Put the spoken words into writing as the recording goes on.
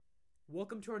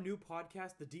Welcome to our new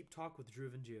podcast, The Deep Talk with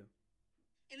Dhruv and Gio.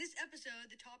 In this episode,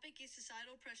 the topic is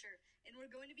societal pressure, and we're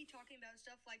going to be talking about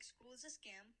stuff like school is a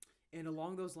scam. And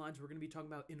along those lines, we're going to be talking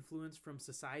about influence from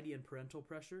society and parental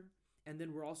pressure. And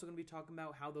then we're also going to be talking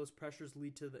about how those pressures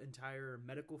lead to the entire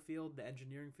medical field, the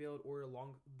engineering field, or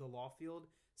along the law field,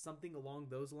 something along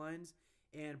those lines.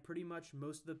 And pretty much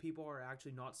most of the people are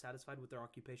actually not satisfied with their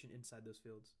occupation inside those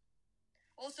fields.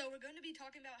 Also, we're going to be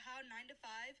talking about how 9 to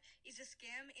 5 is a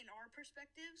scam in our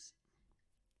perspectives.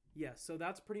 Yeah, so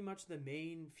that's pretty much the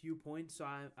main few points. So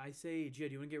I say, Gia,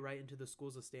 do you want to get right into the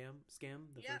school's a scam,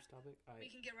 the first topic? We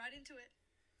can get right into it.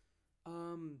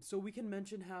 So we can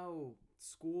mention how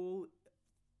school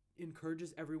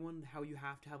encourages everyone, how you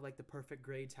have to have like the perfect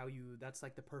grades, that's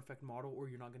like the perfect model or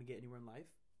you're not going to get anywhere in life.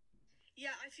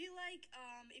 Yeah, I feel like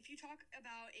if you talk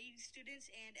about A students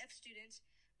and F students,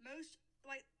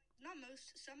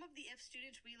 some of the F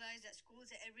students realize that school is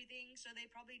everything, so they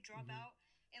probably drop out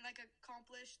and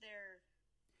accomplish their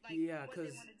what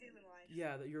they want to do in life.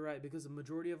 Yeah, you're right, because the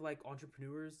majority of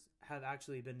entrepreneurs have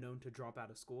actually been known to drop out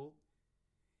of school.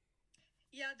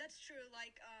 Yeah, that's true.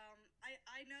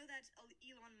 I know that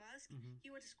Elon Musk, he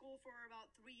went to school for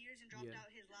about 3 years and dropped out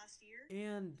his last year.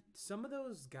 And some of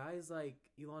those guys like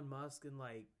Elon Musk and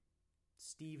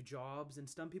Steve Jobs and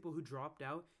some people who dropped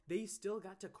out, they still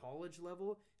got to college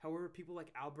level. However, people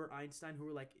like Albert Einstein, who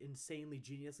were insanely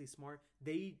geniusly smart,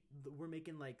 they were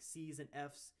making C's and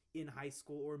F's in high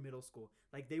school or middle school.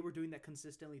 They were doing that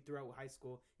consistently throughout high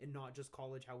school and not just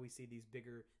college, how we see these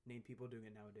bigger name people doing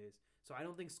it nowadays. So I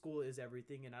don't think school is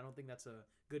everything, and I don't think that's a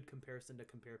good comparison to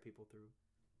compare people through.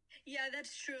 Yeah,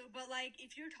 that's true. But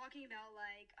if you're talking about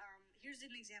here's an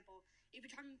example. If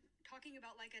you're talking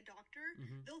about a doctor,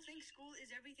 they'll think school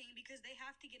is everything because they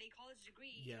have to get a college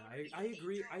degree. Yeah, I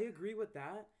agree. I agree with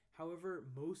that. However,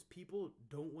 most people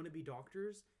don't want to be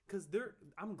doctors because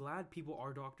I'm glad people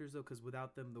are doctors though, because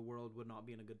without them, the world would not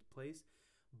be in a good place.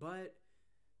 But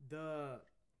the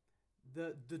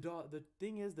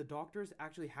thing is, the doctors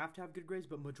actually have to have good grades,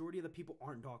 but majority of the people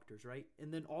aren't doctors, right?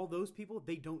 And then all those people,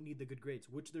 they don't need the good grades,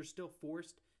 which they're still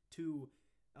forced to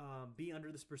be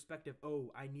under this perspective. Oh,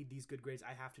 I need these good grades.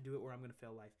 I have to do it, or I'm going to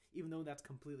fail life, even though that's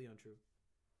completely untrue.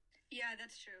 Yeah,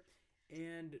 that's true.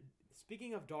 And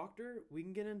speaking of doctor, we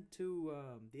can get into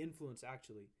the influence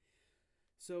actually.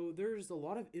 So there's a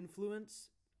lot of influence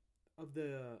of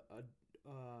the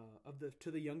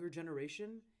to the younger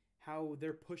generation, how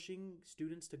they're pushing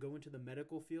students to go into the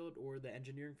medical field or the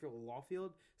engineering field or law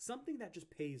field, something that just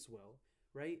pays well,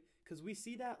 right? Because we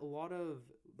see that a lot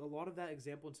of that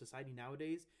example in society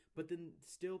nowadays, but then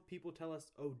still people tell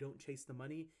us, oh, don't chase the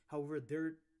money. However,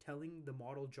 they're telling the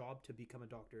model job to become a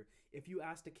doctor. If you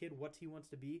asked a kid what he wants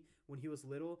to be when he was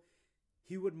little,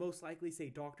 he would most likely say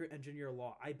doctor, engineer,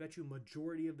 law. I bet you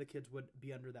majority of the kids would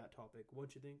be under that topic.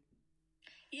 What you think?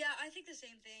 Yeah, I think the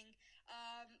same thing.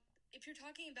 If you're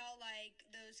talking about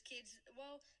those kids,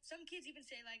 well, some kids even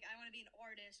say I want to be an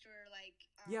artist or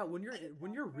yeah, when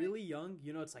you're really young,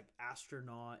 it's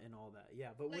astronaut and all that.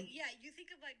 Yeah, but you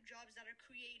think of jobs that are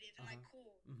creative and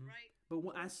cool, right? But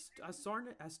when as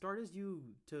start as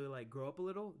you to grow up a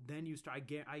little, then you start.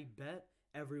 I bet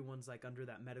everyone's under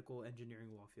that medical,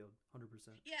 engineering, law field, 100%.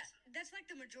 Yeah, that's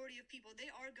the majority of people. They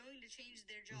are going to change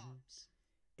their jobs.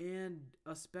 And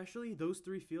especially those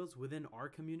three fields within our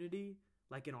community,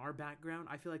 in our background,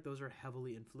 I feel those are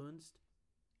heavily influenced.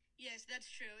 Yes,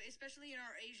 that's true. Especially in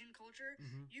our Asian culture,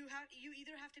 you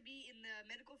either have to be in the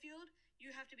medical field, you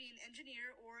have to be an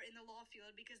engineer, or in the law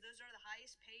field because those are the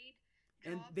highest paid jobs.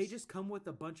 And they just come with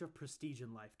a bunch of prestige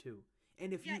in life too.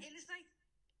 And if and it's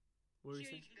what were you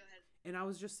saying? You can go ahead. And I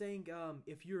was just saying,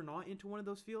 if you're not into one of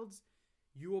those fields,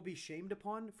 you will be shamed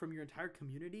upon from your entire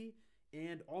community.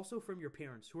 And also from your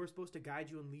parents, who are supposed to guide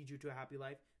you and lead you to a happy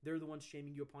life. They're the ones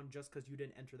shaming you upon just because you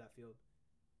didn't enter that field.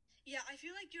 Yeah, I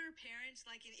feel your parents,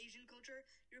 in Asian culture,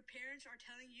 your parents are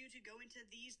telling you to go into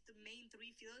the main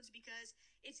three fields because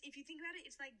if you think about it,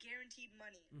 it's guaranteed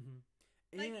money.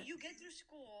 You get through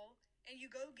school and you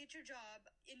go get your job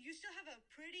and you still have a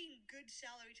pretty good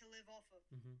salary to live off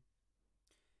of.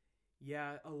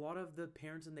 Yeah, a lot of the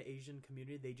parents in the Asian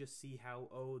community, they just see how,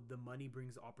 the money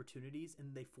brings opportunities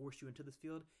and they force you into this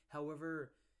field. However,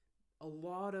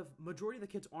 majority of the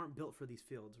kids aren't built for these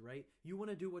fields, right? You want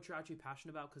to do what you're actually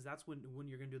passionate about because that's when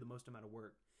you're going to do the most amount of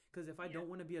work. Because if I don't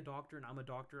want to be a doctor and I'm a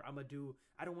doctor, I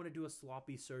don't want to do a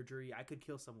sloppy surgery. I could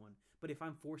kill someone. But if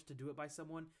I'm forced to do it by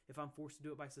someone, if I'm forced to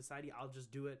do it by society, I'll just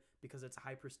do it because it's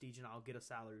high prestige and I'll get a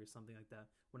salary or something like that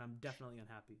when I'm definitely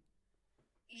unhappy.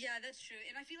 Yeah, that's true.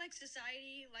 And I feel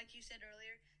society, like you said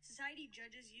earlier, society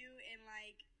judges you and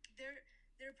they're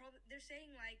they're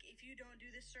saying like if you don't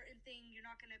do this certain thing, you're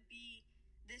not gonna be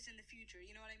this in the future.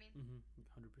 You know what I mean?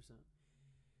 100%.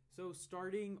 So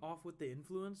starting off with the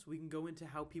influence, we can go into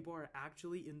how people are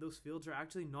actually in those fields are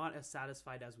actually not as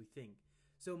satisfied as we think.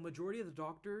 So majority of the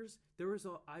doctors,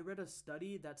 I read a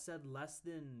study that said less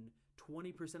than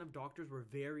 20% of doctors were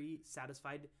very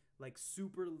satisfied, like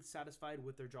super satisfied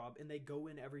with their job, and they go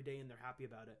in every day and they're happy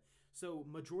about it. So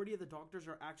majority of the doctors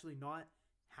are actually not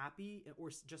happy or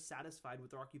just satisfied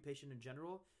with their occupation in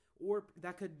general, or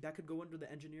that could go under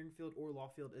the engineering field or law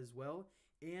field as well.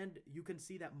 And you can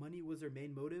see that money was their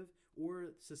main motive,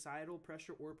 or societal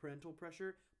pressure or parental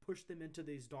pressure pushed them into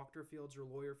these doctor fields or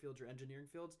lawyer fields or engineering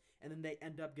fields, and then they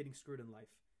end up getting screwed in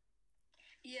life.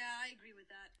 Yeah, I agree with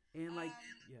that. And like,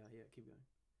 keep going.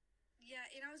 Yeah,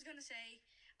 and I was gonna say,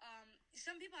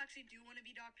 some people actually do want to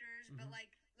be doctors, but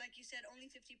like you said, only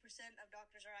 50% of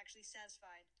doctors are actually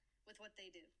satisfied with what they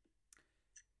do.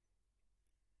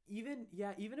 Even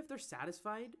if they're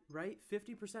satisfied, right?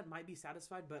 50% might be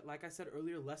satisfied, but like I said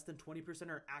earlier, less than 20%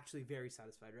 are actually very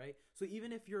satisfied, right? So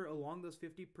even if you're along those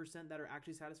 50% that are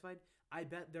actually satisfied, I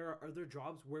bet there are other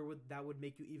jobs that would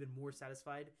make you even more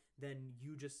satisfied than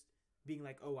you just being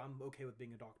like, oh, I'm okay with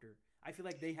being a doctor. I feel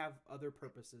like they have other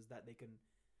purposes that they can,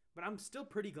 but I'm still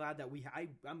pretty glad that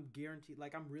I'm guaranteed,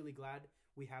 like I'm really glad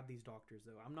we have these doctors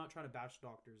though. I'm not trying to bash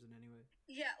doctors in any way.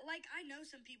 Yeah, like I know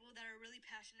some people that are really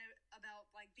passionate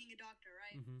about like being a doctor,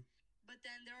 right? But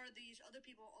then there are these other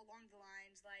people along the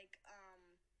lines like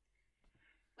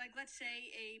let's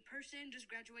say a person just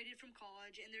graduated from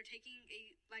college and they're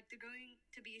they're going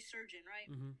to be a surgeon,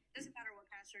 right? Doesn't matter what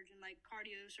kind of surgeon, like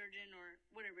cardio surgeon or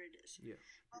whatever it is. Yeah.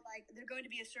 But like they're going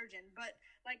to be a surgeon, but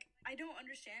like I don't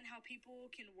understand how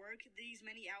people can work these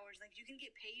many hours. Like you can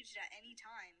get paged at any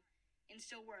time and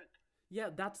still work. Yeah,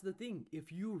 that's the thing.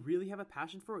 If you really have a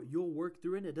passion for it, you'll work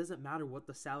through it. It doesn't matter what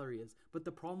the salary is. But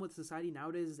the problem with society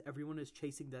nowadays is everyone is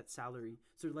chasing that salary.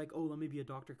 So they're like, oh, let me be a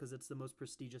doctor because it's the most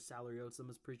prestigious salary. Oh, it's the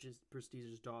most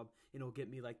prestigious job. And it'll get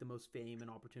me like the most fame and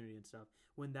opportunity and stuff.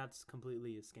 When that's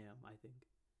completely a scam, I think.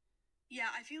 Yeah,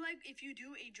 I feel like if you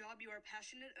do a job you are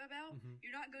passionate about,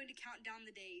 you're not going to count down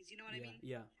the days. You know what I mean?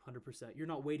 Yeah, 100%. You're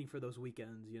not waiting for those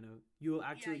weekends, you know. You'll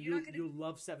actually, you'll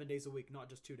love 7 days a week, not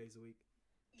just 2 days a week.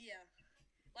 Yeah.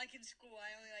 Like in school,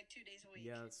 I only like 2 days a week.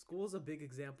 Yeah, school is a big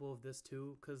example of this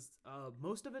too, because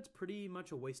most of it's pretty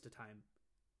much a waste of time.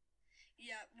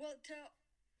 Yeah, well, to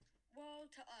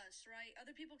us, right?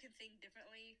 Other people can think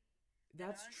differently.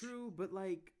 That's true, but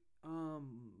like,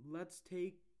 let's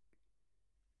take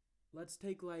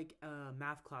like a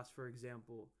math class for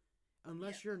example.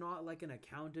 Unless you're not like an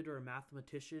accountant or a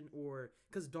mathematician, or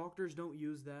because doctors don't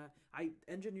use that.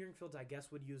 Engineering fields, I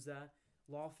guess, would use that.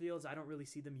 Law fields, I don't really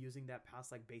see them using that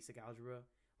past like basic algebra.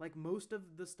 Like most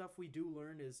of the stuff we do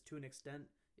learn is to an extent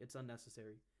it's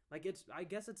unnecessary. Like I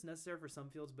guess it's necessary for some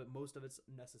fields, but most of it's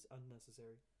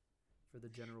unnecessary for the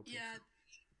general person. Yeah,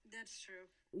 that's true.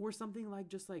 Or something like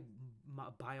just like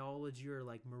biology or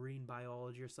like marine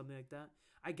biology or something like that.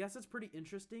 I guess it's pretty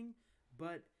interesting,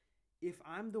 but if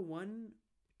I'm the one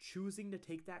choosing to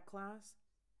take that class,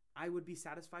 I would be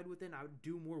satisfied with it and I would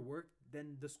do more work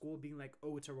than the school being like,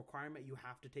 oh, it's a requirement. You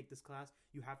have to take this class.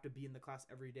 You have to be in the class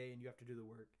every day and you have to do the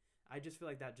work. I just feel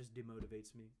like that just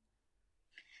demotivates me.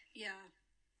 Yeah.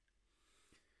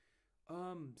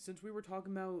 Since we were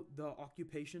talking about the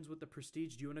occupations with the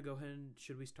prestige, do you want to go ahead and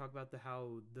should we talk about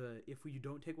if you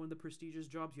don't take one of the prestigious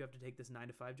jobs, you have to take this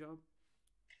 9-to-5 job?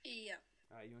 Yeah.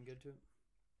 All right, you want to get to it?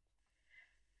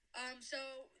 So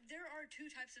there are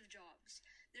two types of jobs.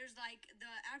 There's like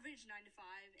the average 9-to-5,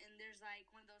 and there's like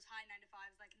one of those high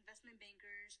 9-to-5s, like investment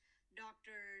bankers,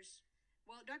 doctors.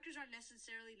 Well, doctors aren't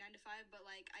necessarily 9-to-5, but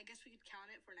like I guess we could count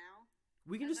it for now.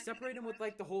 We can just separate them with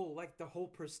like the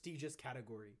whole prestigious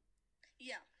category.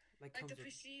 Yeah, like the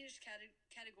prestige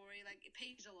category, like it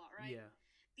pays a lot, right? Yeah.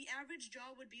 The average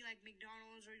job would be like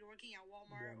McDonald's, or you're working at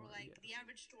Walmart or like the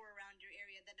average store around your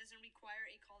area that doesn't require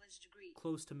a college degree.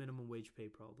 Close to minimum wage pay,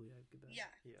 probably. I get that.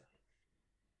 Yeah. Yeah.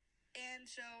 And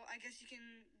so I guess you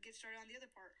can get started on the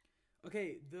other part.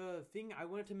 Okay, the thing I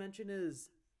wanted to mention is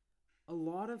a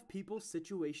lot of people's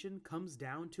situation comes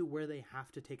down to where they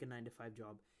have to take a 9-to-5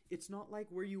 job. It's not like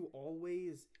where you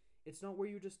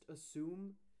just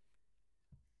assume.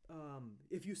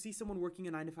 If you see someone working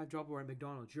a 9-to-5 job or at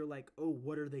McDonald's, you're like, oh,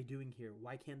 what are they doing here?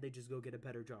 Why can't they just go get a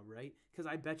better job, right? Because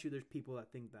I bet you there's people that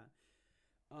think that.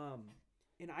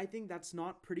 And I think that's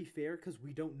not pretty fair because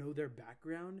we don't know their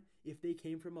background. If they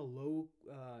came from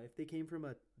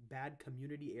a bad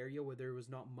community area where there was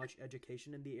not much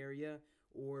education in the area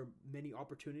or many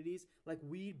opportunities, like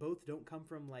we both don't come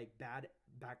from like bad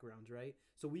backgrounds, right?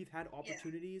 So we've had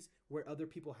opportunities where other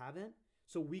people haven't.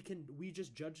 So we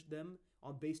just judge them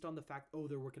based on the fact, oh,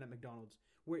 they're working at McDonald's.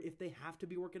 Where if they have to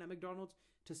be working at McDonald's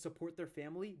to support their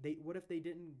family, what if they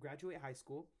didn't graduate high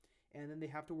school and then they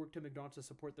have to work to McDonald's to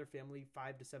support their family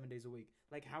 5 to 7 days a week?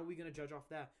 Like, how are we going to judge off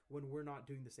that when we're not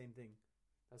doing the same thing?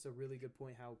 That's a really good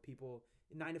point. How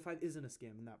 9 to 5 isn't a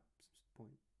scam in that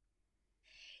point.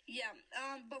 Yeah,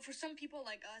 but for some people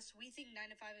like us, we think 9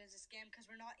 to 5 is a scam because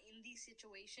we're not in the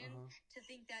situation to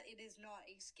think that it is not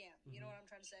a scam. You know what I'm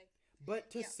trying to say?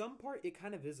 But to some part, it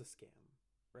kind of is a scam,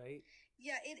 right?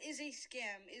 Yeah, it is a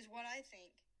scam, is what I think.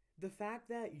 The fact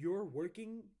that you're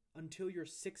working until you're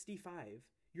 65,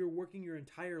 you're working your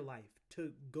entire life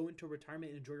to go into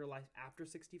retirement and enjoy your life after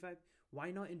 65,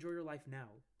 why not enjoy your life now?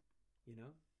 You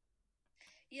know?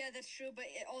 Yeah, that's true, but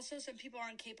also some people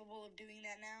aren't capable of doing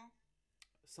that now.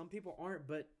 Some people aren't,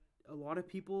 but a lot of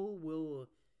people will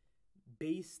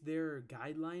base their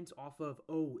guidelines off of,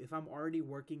 oh, if I'm already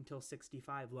working till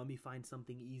 65, let me find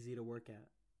something easy to work at.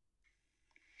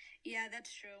 Yeah,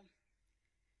 that's true.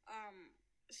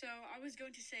 So I was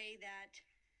going to say that,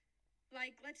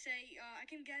 like, let's say, I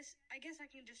guess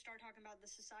I can just start talking about the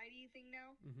society thing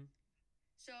now.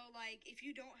 So, like, if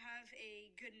you don't have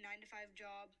a good 9 to 5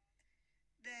 job,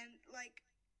 then, like,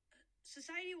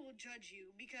 society will judge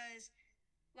you because,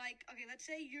 like, okay, let's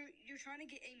say you're trying to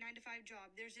get a 9 to 5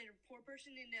 job. There's a poor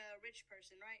person and a rich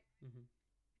person, right?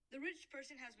 The rich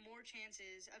person has more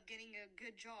chances of getting a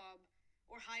good job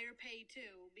or higher pay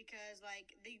too because,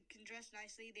 like, they can dress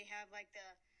nicely. They have, like,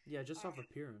 just off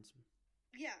appearance.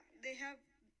 Yeah, they have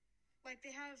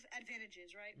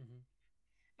advantages, right?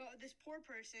 But this poor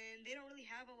person, they don't really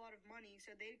have a lot of money,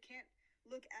 so they can't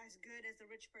look as good as the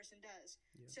rich person does.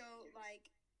 Yeah. So, like,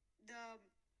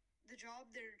 the job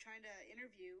they're trying to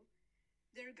interview,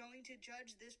 they're going to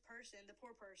judge this person, the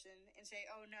poor person, and say,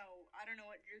 oh, no, I don't know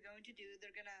what you're going to do.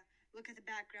 They're going to look at the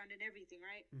background and everything,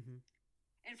 right?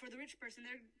 And for the rich person,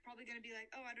 they're probably going to be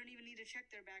like, oh, I don't even need to check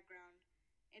their background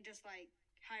and just, like,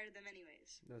 hire them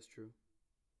anyways. That's true.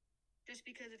 Just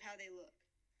because of how they look.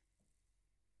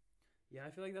 Yeah, I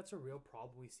feel like that's a real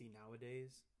problem we see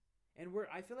nowadays. And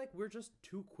I feel like we're just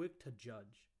too quick to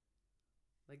judge.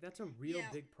 Like, that's a real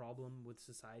big problem with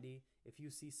society. If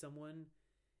you see someone,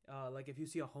 like if you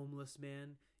see a homeless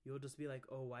man, you'll just be like,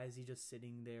 oh, why is he just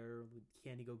sitting there?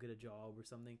 Can't he go get a job or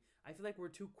something? I feel like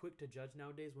we're too quick to judge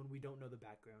nowadays when we don't know the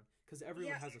background. Because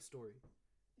everyone has a story.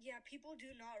 Yeah, people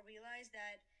do not realize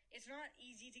that it's not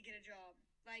easy to get a job.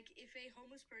 Like, if a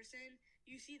homeless person,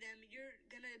 you see them, you're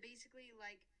gonna basically,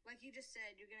 like you just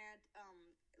said, you're gonna,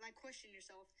 like, question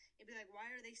yourself and be like, why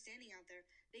are they standing out there?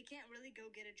 They can't really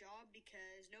go get a job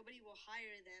because nobody will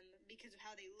hire them because of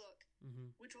how they look,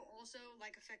 which will also,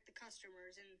 like, affect the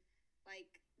customers and,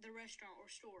 like, the restaurant or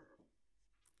store.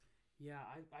 Yeah,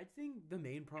 I think the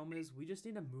main problem is we just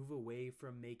need to move away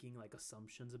from making, like,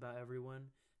 assumptions about everyone.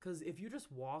 Because if you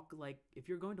just walk, like, if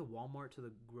you're going to Walmart, to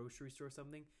the grocery store or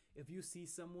something, if you see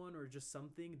someone or just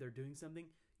something, they're doing something,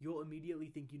 you'll immediately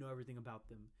think you know everything about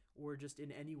them. Or just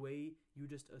in any way, you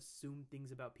just assume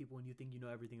things about people and you think you know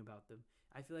everything about them.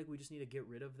 I feel like we just need to get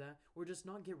rid of that. Or just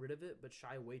not get rid of it, but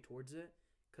shy away towards it.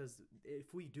 Because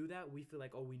if we do that, we feel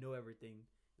like, oh, we know everything.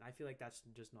 And I feel like that's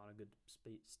just not a good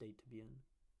state to be in.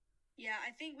 Yeah,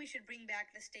 I think we should bring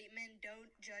back the statement,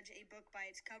 don't judge a book by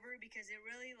its cover, because it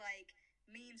really, like,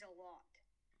 means a lot.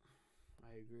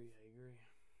 I agree.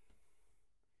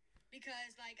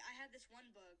 Because, like, I had this one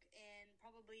book in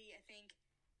probably, I think,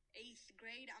 8th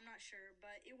grade, I'm not sure,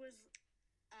 but it was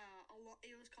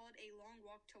it was called A Long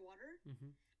Walk to Water.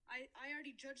 I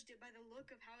already judged it by the look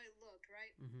of how it looked,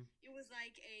 right? It was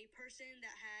like a person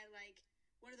that had, like,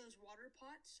 one of those water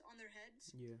pots on their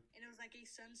heads. Yeah. And it was like a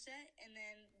sunset, and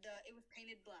then it was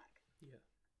painted black. Yeah.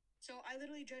 So I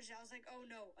literally judged it. I was like, oh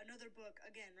no, another book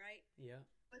again, right? Yeah.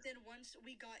 But then once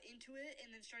we got into it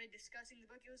and then started discussing the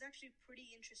book, it was actually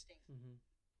pretty interesting.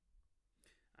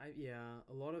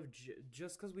 A lot of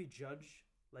just because we judge,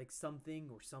 like, something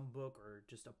or some book or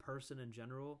just a person in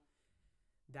general,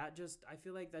 I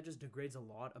feel like that just degrades a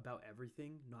lot about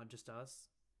everything, not just us.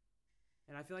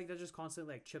 And I feel like that just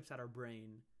constantly, like, chips at our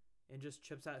brain and just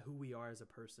chips at who we are as a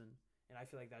person. And I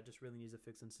feel like that just really needs a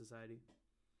fix in society.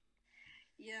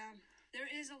 Yeah, there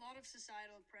is a lot of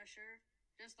societal pressure,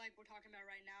 just like we're talking about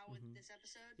right now with this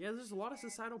episode. Yeah, there's a lot of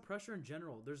societal pressure in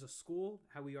general. There's a school,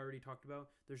 how we already talked about.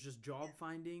 There's just job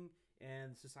finding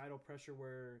and societal pressure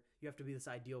where you have to be this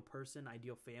ideal person,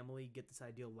 ideal family, get this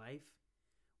ideal life.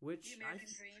 Which the American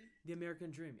dream. The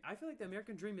American dream. I feel like the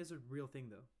American dream is a real thing,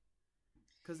 though.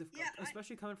 Because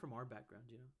especially coming from our background,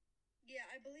 you know? Yeah,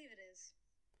 I believe it is.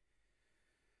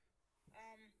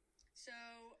 So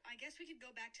I guess we could go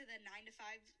back to the 9 to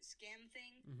 5 scam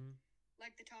thing.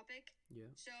 like the topic. Yeah.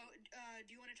 So, do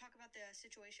you want to talk about the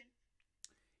situation?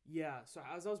 Yeah, so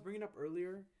as I was bringing up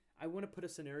earlier, I want to put a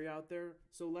scenario out there.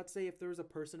 So let's say if there's a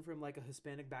person from like a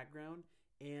Hispanic background,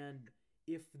 and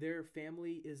if their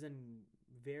family is in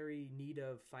very need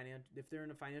of if they're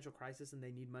in a financial crisis and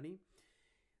they need money,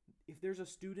 if there's a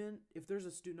student,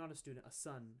 not a student, a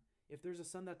son, if there's a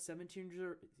son that's 17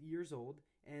 years old,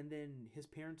 and then his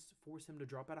parents force him to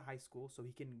drop out of high school so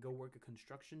he can go work a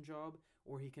construction job,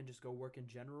 or he can just go work in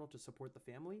general to support the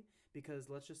family, because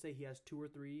let's just say he has two or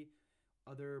three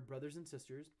other brothers and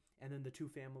sisters, and then the two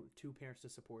parents to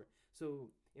support. So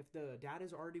if the dad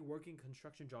is already working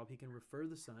construction job, he can refer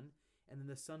the son, and then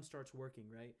the son starts working,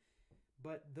 right?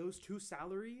 But those two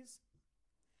salaries,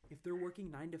 if they're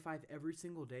working 9 to 5 every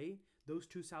single day, those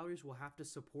two salaries will have to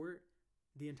support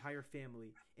the entire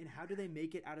family. And how do they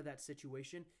make it out of that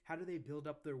situation? How do they build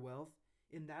up their wealth?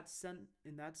 In that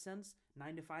sense,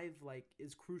 9 to 5 like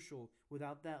is crucial.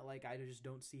 Without that, like I just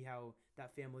don't see how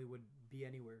that family would be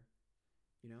anywhere.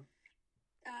 You know?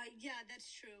 Yeah,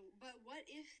 that's true. But what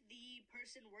if the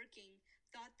person working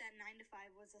thought that 9 to 5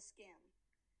 was a scam?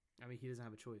 I mean, he doesn't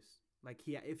have a choice. Like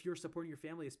if you're supporting your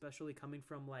family, especially coming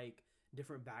from like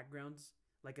different backgrounds,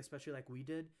 like especially like we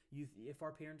did, if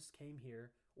our parents came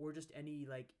here, or just any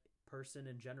like person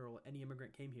in general, any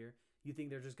immigrant came here, you think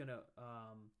they're just gonna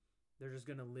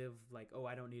live like, oh,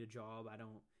 I don't need a job, I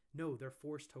don't. No, they're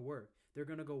forced to work. They're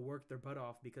gonna go work their butt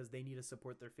off because they need to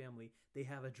support their family. They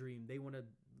have a dream. They want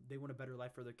a better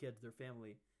life for their kids, their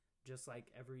family, just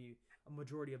like a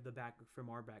majority of the back from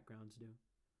our backgrounds do.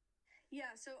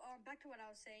 Yeah, so back to what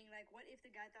I was saying, like, what if the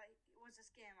guy thought it was a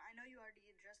scam? I know you already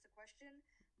addressed the question,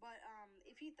 but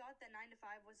if he thought that 9 to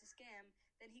 5 was a scam,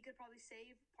 then he could probably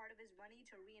save part of his money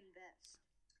to reinvest.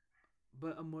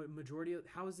 But a majority of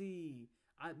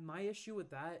my issue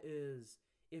with that is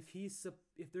if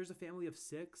there's a family of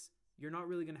 6, you're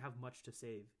not really gonna have much to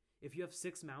save. If you have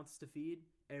 6 mouths to feed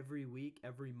every week,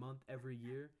 every month, every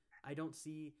year, I don't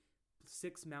see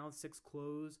 6 mouths, 6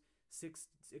 clothes, 6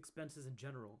 expenses in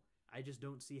general. I just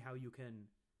don't see how you can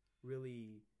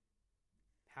really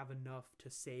have enough to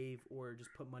save or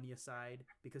just put money aside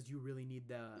because you really need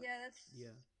the.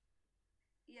 Yeah.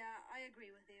 Yeah, I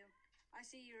agree with you. I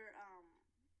see your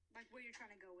like where you're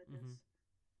trying to go with this.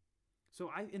 So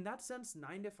in that sense,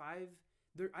 9 to 5.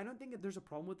 I don't think there's a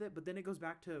problem with it, but then it goes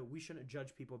back to we shouldn't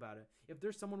judge people about it. If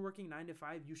there's someone working 9 to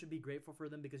 5, you should be grateful for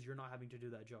them because you're not having to do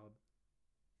that job.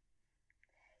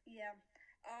 Yeah.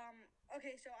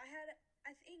 Okay, so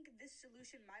I think this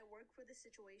solution might work for this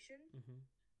situation.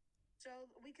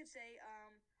 So we could say,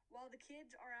 while the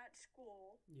kids are at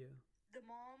school, the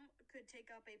mom could take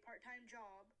up a part-time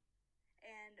job,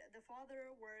 and the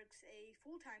father works a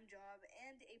full-time job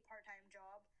and a part-time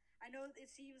job. I know it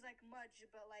seems like much,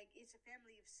 but like it's a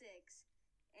family of 6,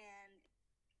 and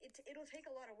it'll take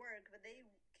a lot of work, but they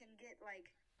can get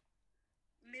like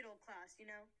middle class, you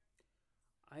know?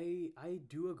 I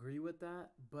do agree with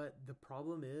that, but the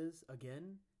problem is,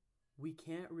 again, we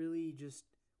can't really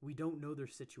we don't know their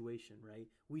situation, right?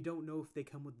 We don't know if they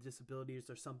come with disabilities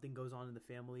or something goes on in the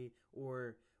family,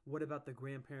 or what about the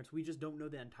grandparents? We just don't know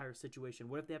the entire situation.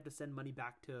 What if they have to send money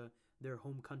back to their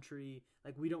home country?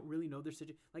 Like, we don't really know their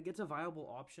situation. Like, it's a viable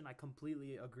option. I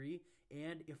completely agree.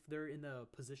 And if they're in the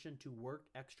position to work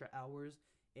extra hours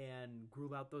and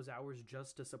gruel out those hours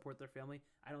just to support their family,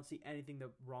 I don't see anything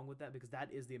wrong with that, because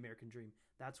that is the American dream.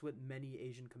 That's what many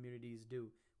Asian communities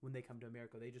do when they come to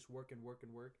America. They just work and work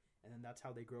and work, and then that's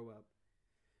how they grow up.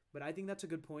 But I think that's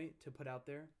a good point to put out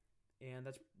there, and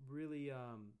that's really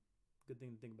good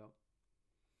thing to think about.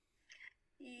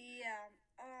 Yeah.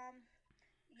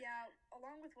 Yeah,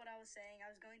 along with what I was saying, I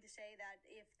was going to say that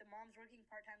if the mom's working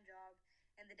part-time job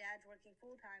and the dad's working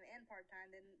full-time and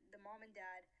part-time, then the mom and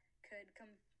dad could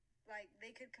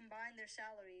they could combine their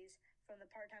salaries from the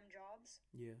part-time jobs.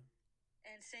 Yeah.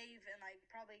 And save and like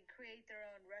probably create their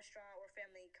own restaurant or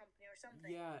family company or something.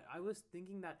 Yeah, I was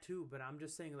thinking that too, but I'm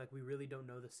just saying, like, we really don't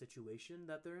know the situation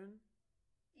that they're in.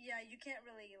 Yeah, you can't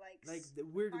really like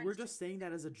we're just saying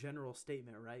that as a general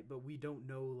statement, right? But we don't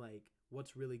know like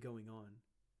what's really going on.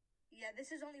 Yeah,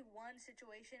 this is only one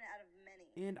situation out of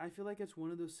many. And I feel like it's one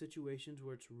of those situations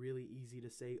where it's really easy to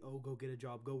say, oh, go get a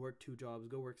job, go work 2 jobs,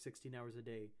 go work 16 hours a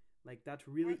day. Like, that's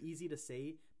really easy to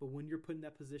say, but when you're put in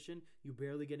that position, you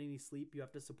barely get any sleep, you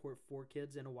have to support 4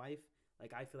 kids and a wife.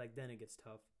 Like, I feel like then it gets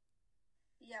tough.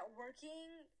 Yeah,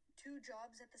 working 2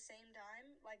 jobs at the same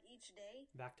time, like each day.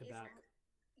 Back to back.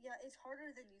 Yeah, it's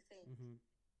harder than you think.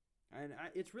 And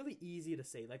it's really easy to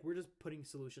say. Like, we're just putting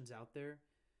solutions out there.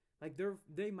 Like,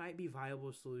 they might be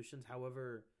viable solutions,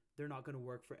 however, they're not going to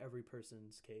work for every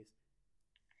person's case.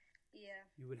 Yeah.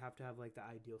 You would have to have like the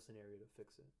ideal scenario to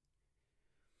fix it.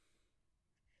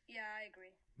 Yeah, I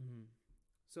agree. Mm-hmm.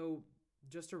 So,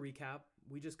 just to recap,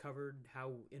 we just covered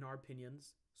how, in our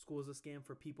opinions, school is a scam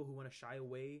for people who want to shy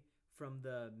away from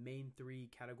the main three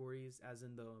categories, as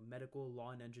in the medical,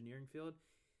 law, and engineering field.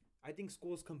 I think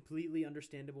school is completely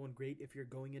understandable and great if you're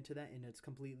going into that, and it's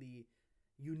completely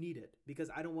you need it, because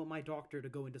I don't want my doctor to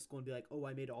go into school and be like, "Oh,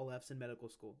 I made all Fs in medical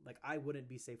school." Like, I wouldn't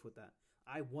be safe with that.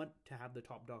 I want to have the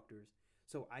top doctors.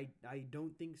 So I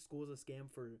don't think school is a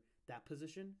scam for that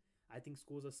position. I think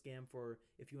school is a scam for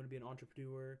if you want to be an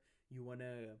entrepreneur,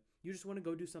 you just want to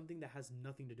go do something that has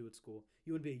nothing to do with school.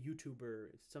 You want to be a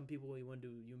YouTuber. Some people you want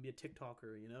to be a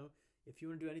TikToker, you know? If you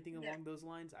want to do anything along those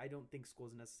lines, I don't think school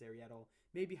is necessary at all.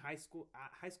 Maybe high school,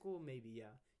 maybe,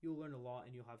 yeah. You'll learn a lot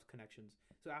and you'll have connections.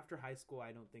 So after high school,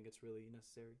 I don't think it's really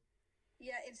necessary.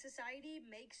 Yeah, in society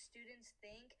makes students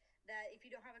think that if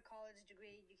you don't have a college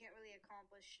degree, you can't really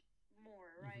accomplish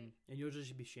more, right? Mm-hmm. And you'll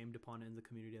just be shamed upon it in the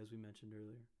community, as we mentioned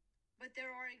earlier. But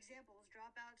there are examples.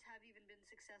 Dropouts have even been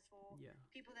successful. Yeah.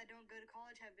 People that don't go to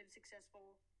college have been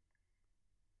successful.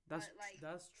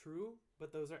 That's true,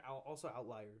 but those are also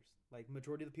outliers. Like,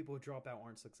 majority of the people who drop out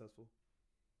aren't successful.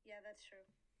 Yeah, that's true.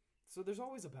 So there's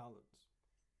always a balance.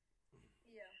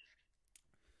 Yeah.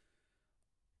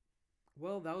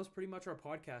 Well, that was pretty much our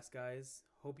podcast, guys.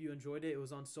 Hope you enjoyed it. It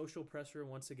was on social pressure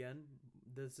once again.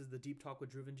 This is the Deep Talk with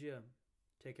Drew and Gia.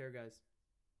 Take care, guys.